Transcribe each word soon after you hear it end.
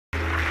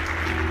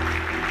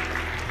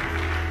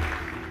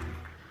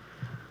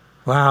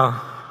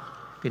Wow.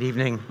 Good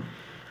evening.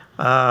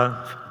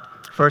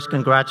 First,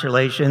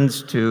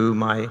 congratulations to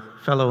my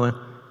fellow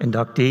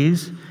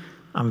inductees.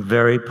 I'm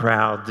very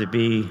proud to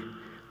be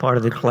part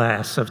of the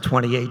class of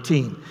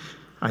 2018.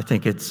 I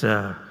think it's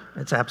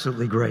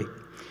absolutely great.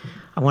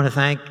 I want to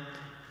thank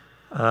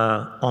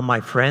all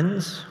my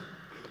friends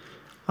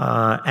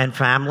and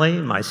family,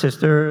 my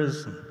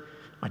sisters,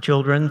 my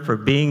children, for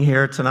being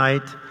here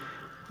tonight.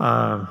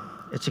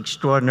 It's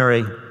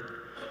extraordinary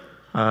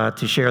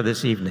to share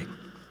this evening.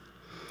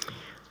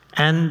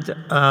 And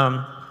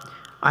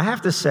I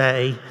have to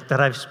say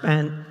that I've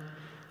spent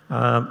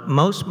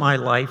most of my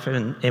life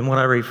in what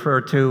I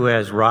refer to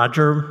as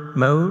Roger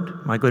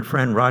mode. My good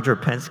friend Roger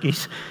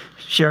Penske's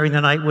sharing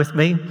the night with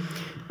me.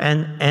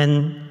 And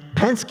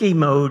Penske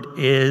mode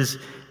is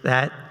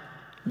that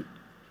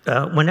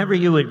whenever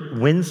you would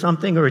win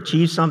something or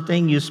achieve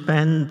something, you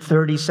spend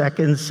 30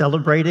 seconds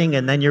celebrating,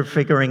 and then you're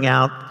figuring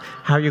out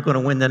how you're going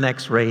to win the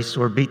next race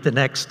or beat the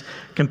next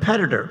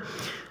competitor.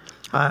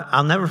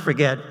 I'll never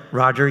forget,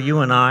 Roger, you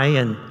and I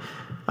in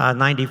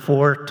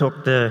 '94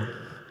 took the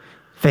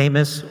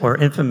famous or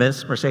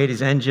infamous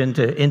Mercedes engine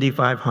to Indy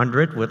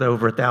 500 with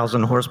over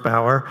 1,000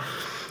 horsepower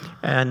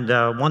and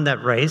won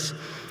that race.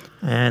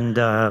 And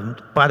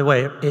by the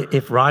way,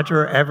 if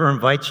Roger ever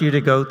invites you to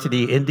go to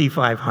the Indy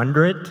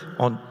 500,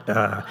 on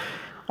the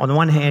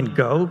one hand,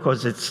 go,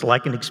 because it's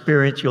like an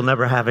experience you'll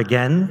never have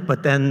again,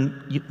 but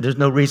then there's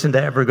no reason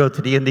to ever go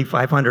to the Indy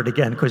 500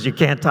 again, because you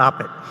can't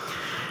top it.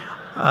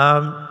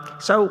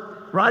 So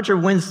Roger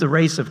wins the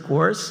race, of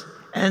course,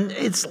 and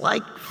it's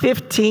like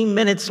 15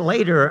 minutes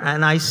later,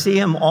 and I see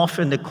him off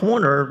in the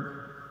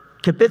corner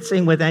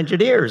kibitzing with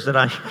engineers. And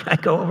I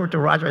go over to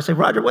Roger. I say,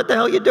 Roger, what the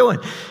hell are you doing?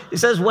 He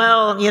says,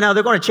 well, you know,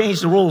 they're going to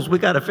change the rules. We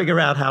got to figure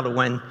out how to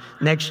win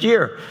next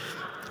year.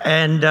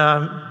 And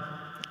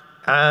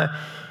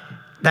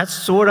that's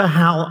sort of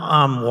how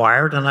I'm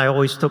wired, and I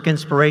always took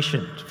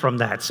inspiration from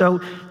that.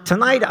 So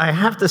tonight, I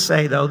have to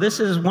say, though,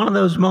 this is one of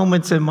those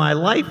moments in my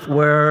life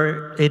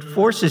where it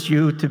forces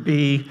you to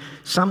be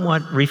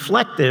somewhat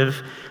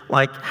reflective,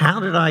 like, how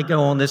did I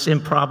go on this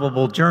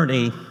improbable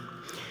journey,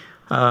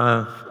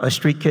 a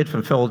street kid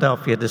from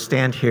Philadelphia, to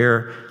stand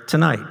here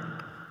tonight?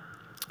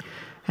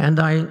 And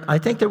I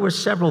think there were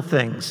several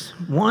things.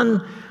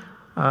 One,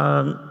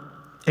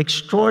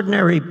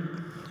 extraordinary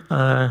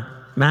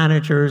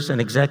managers and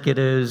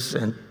executives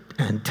and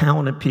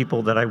talented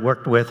people that I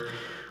worked with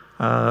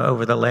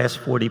over the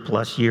last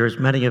 40-plus years,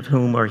 many of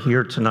whom are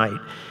here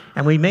tonight.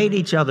 And we made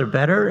each other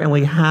better, and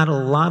we had a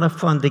lot of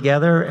fun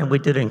together, and we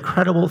did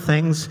incredible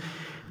things.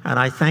 And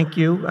I thank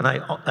you, and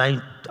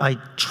I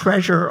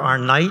treasure our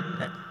night,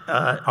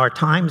 our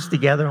times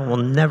together, and will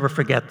never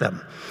forget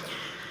them.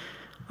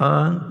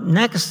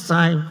 Next,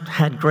 I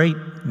had great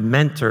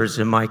mentors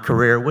in my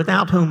career,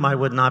 without whom I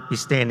would not be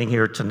standing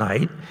here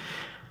tonight.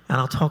 And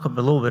I'll talk a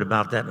little bit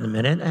about that in a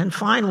minute. And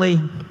finally,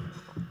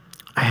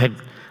 I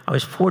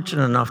was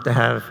fortunate enough to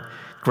have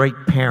great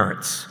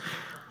parents.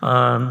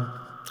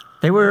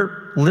 They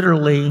were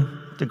literally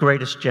the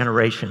greatest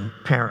generation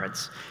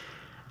parents.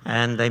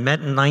 And they met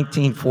in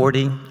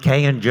 1940,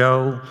 Kay and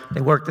Joe.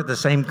 They worked at the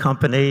same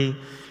company,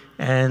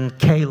 and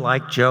Kay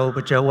liked Joe,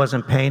 but Joe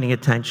wasn't paying any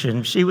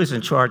attention. She was in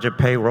charge of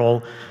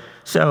payroll,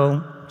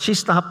 so she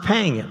stopped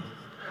paying him.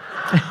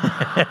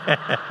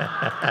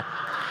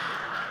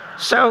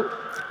 So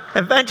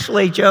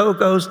eventually, Joe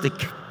goes to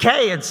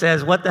Kay and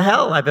says, what the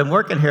hell? I've been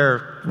working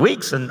here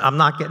weeks, and I'm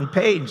not getting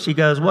paid. And she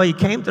goes, well, you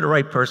came to the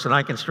right person.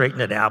 I can straighten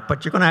it out,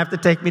 but you're going to have to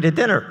take me to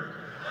dinner.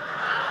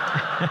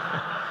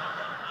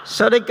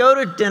 So they go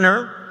to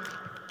dinner,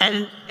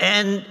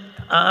 and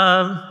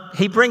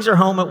he brings her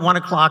home at 1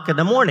 o'clock in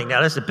the morning.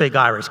 Now, this is a big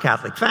Irish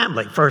Catholic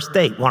family. First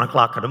date, 1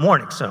 o'clock in the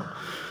morning. So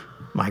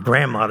my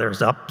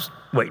grandmother's up,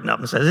 waiting up,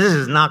 and says, this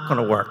is not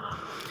going to work.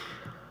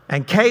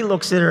 And Kay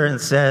looks at her and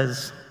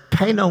says,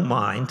 pay no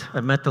mind.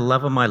 I've met the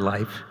love of my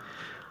life.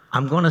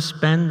 I'm going to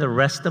spend the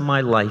rest of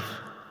my life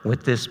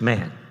with this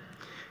man.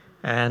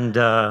 And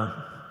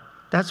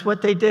that's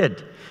what they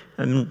did,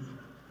 and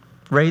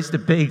raised a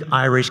big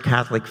Irish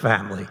Catholic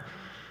family.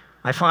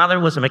 My father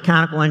was a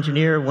mechanical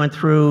engineer, went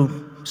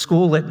through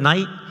school at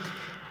night,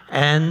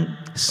 and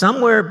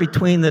somewhere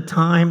between the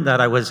time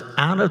that I was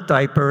out of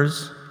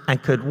diapers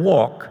and could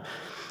walk,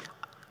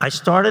 I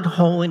started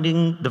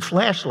holding the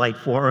flashlight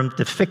for him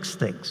to fix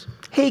things.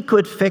 He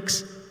could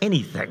fix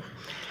anything.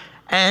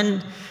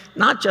 And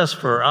not just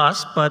for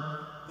us, but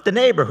the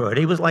neighborhood.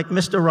 He was like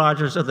Mr.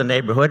 Rogers of the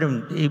neighborhood,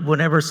 and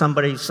whenever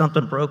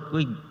something broke,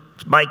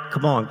 Mike,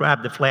 come on,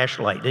 grab the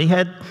flashlight.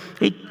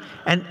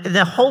 And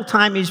the whole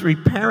time he's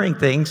repairing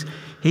things,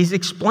 he's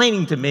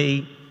explaining to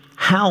me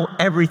how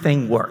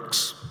everything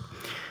works.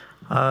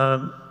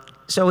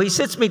 So he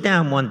sits me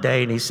down one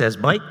day and he says,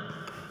 Mike,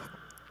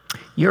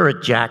 you're a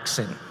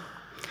Jackson.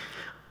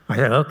 I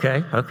said,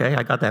 okay,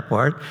 I got that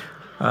part.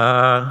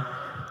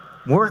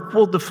 Work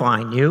will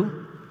define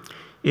you.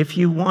 If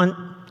you want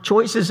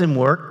choices in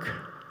work,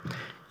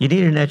 you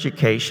need an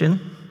education.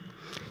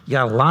 You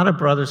got a lot of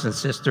brothers and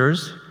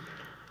sisters,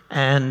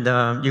 and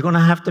you're going to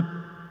have to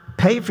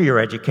pay for your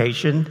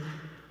education,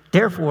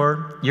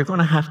 Therefore, you're going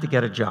to have to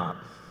get a job.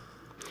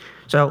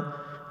 So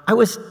I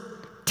was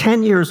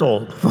 10 years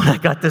old when I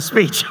got this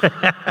speech.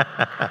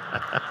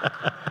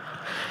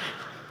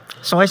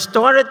 So I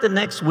started the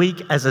next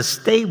week as a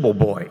stable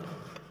boy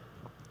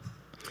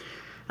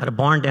at a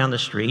barn down the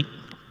street.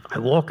 I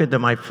walk into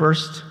my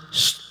first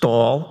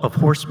stall of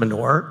horse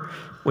manure,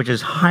 which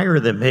is higher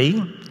than me.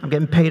 I'm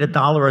getting paid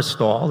 $1 a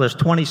stall. There's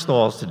 20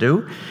 stalls to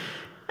do.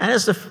 And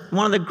it's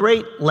one of the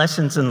great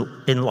lessons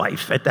in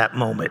life at that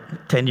moment,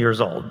 10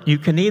 years old. You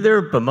can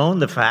either bemoan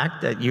the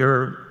fact that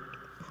you're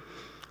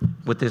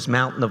with this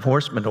mountain of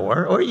horse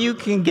manure, or you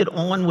can get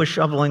on with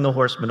shoveling the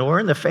horse manure,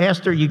 and the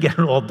faster you get it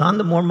all done,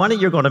 the more money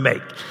you're going to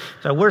make.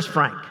 So where's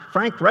Frank?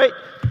 Frank, right?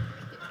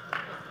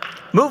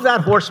 Move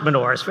that horse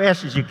manure as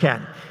fast as you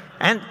can.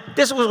 And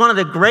this was one of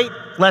the great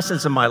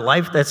lessons in my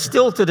life that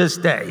still to this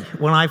day,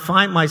 when I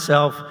find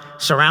myself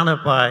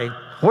surrounded by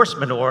horse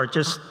manure,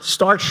 just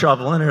start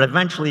shoveling, and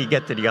eventually you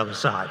get to the other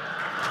side.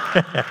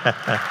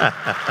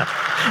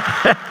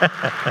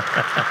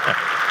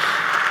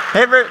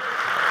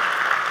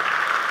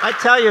 I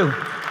tell you,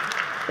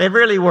 it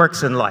really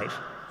works in life.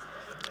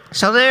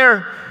 So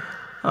there,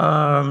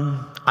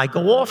 I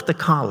go off to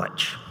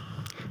college.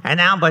 And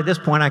now, by this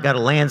point, I got a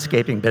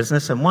landscaping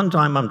business. And one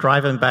time, I'm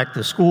driving back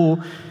to school.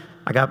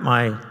 I got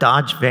my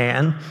Dodge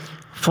van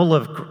full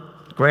of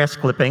grass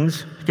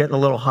clippings, getting a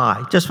little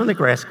high, just from the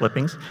grass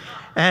clippings.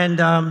 And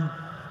on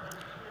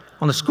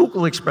the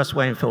Schuylkill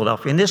Expressway in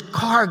Philadelphia, and this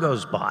car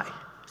goes by.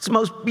 It's the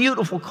most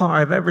beautiful car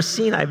I've ever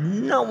seen. I have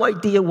no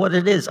idea what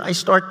it is. I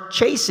start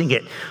chasing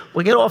it.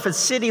 We get off at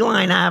City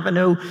Line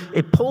Avenue.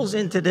 It pulls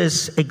into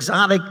this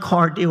exotic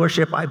car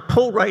dealership. I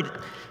pull right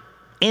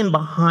in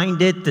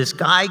behind it. This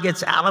guy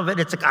gets out of it.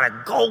 It's got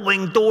a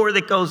gull-wing door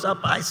that goes up.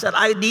 I said,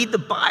 I need to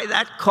buy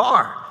that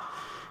car.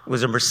 It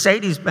was a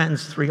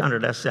Mercedes-Benz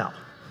 300 SL.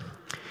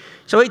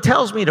 So he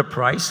tells me the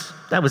price.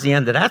 That was the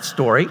end of that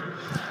story.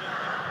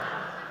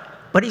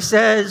 But he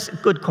says,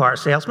 good car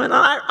salesman, and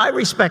I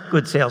respect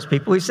good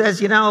salespeople. He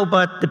says, you know,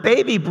 but the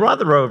baby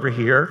brother over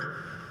here,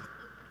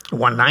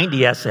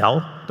 190 SL,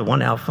 the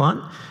one out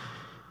front,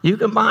 you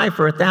can buy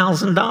for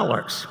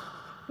 $1,000.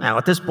 Now,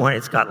 at this point,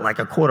 it's got like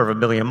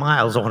 250,000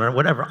 miles on it or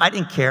whatever. I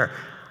didn't care.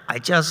 I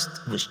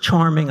just was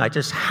charming. I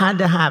just had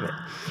to have it.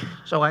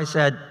 So I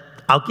said,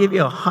 I'll give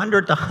you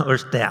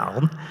 $100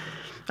 down,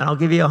 and I'll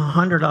give you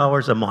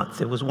 $100 a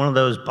month. It was one of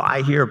those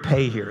buy here,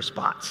 pay here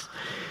spots.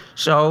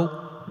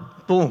 So,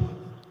 boom.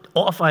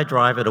 Off I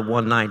drive at a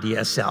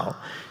 190 SL.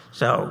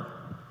 So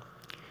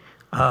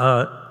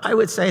I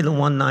would say the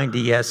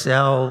 190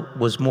 SL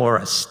was more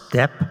a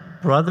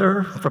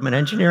step-brother from an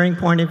engineering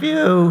point of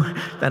view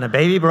than a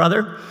baby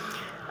brother.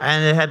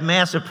 And it had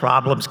massive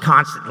problems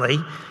constantly.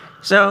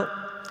 So,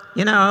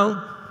 you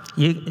know,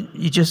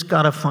 you just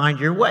got to find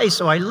your way.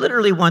 So I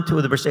literally went to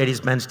the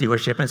Mercedes-Benz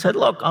dealership and said,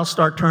 look, I'll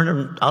start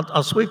turning,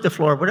 I'll sweep the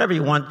floor, whatever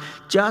you want.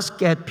 Just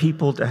get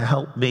people to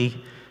help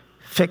me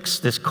fix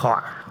this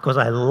car, because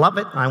I love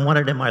it and I want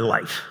it in my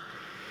life.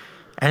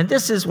 And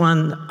this is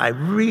when I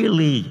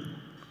really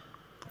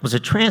was a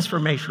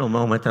transformational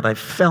moment that I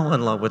fell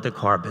in love with the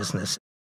car business.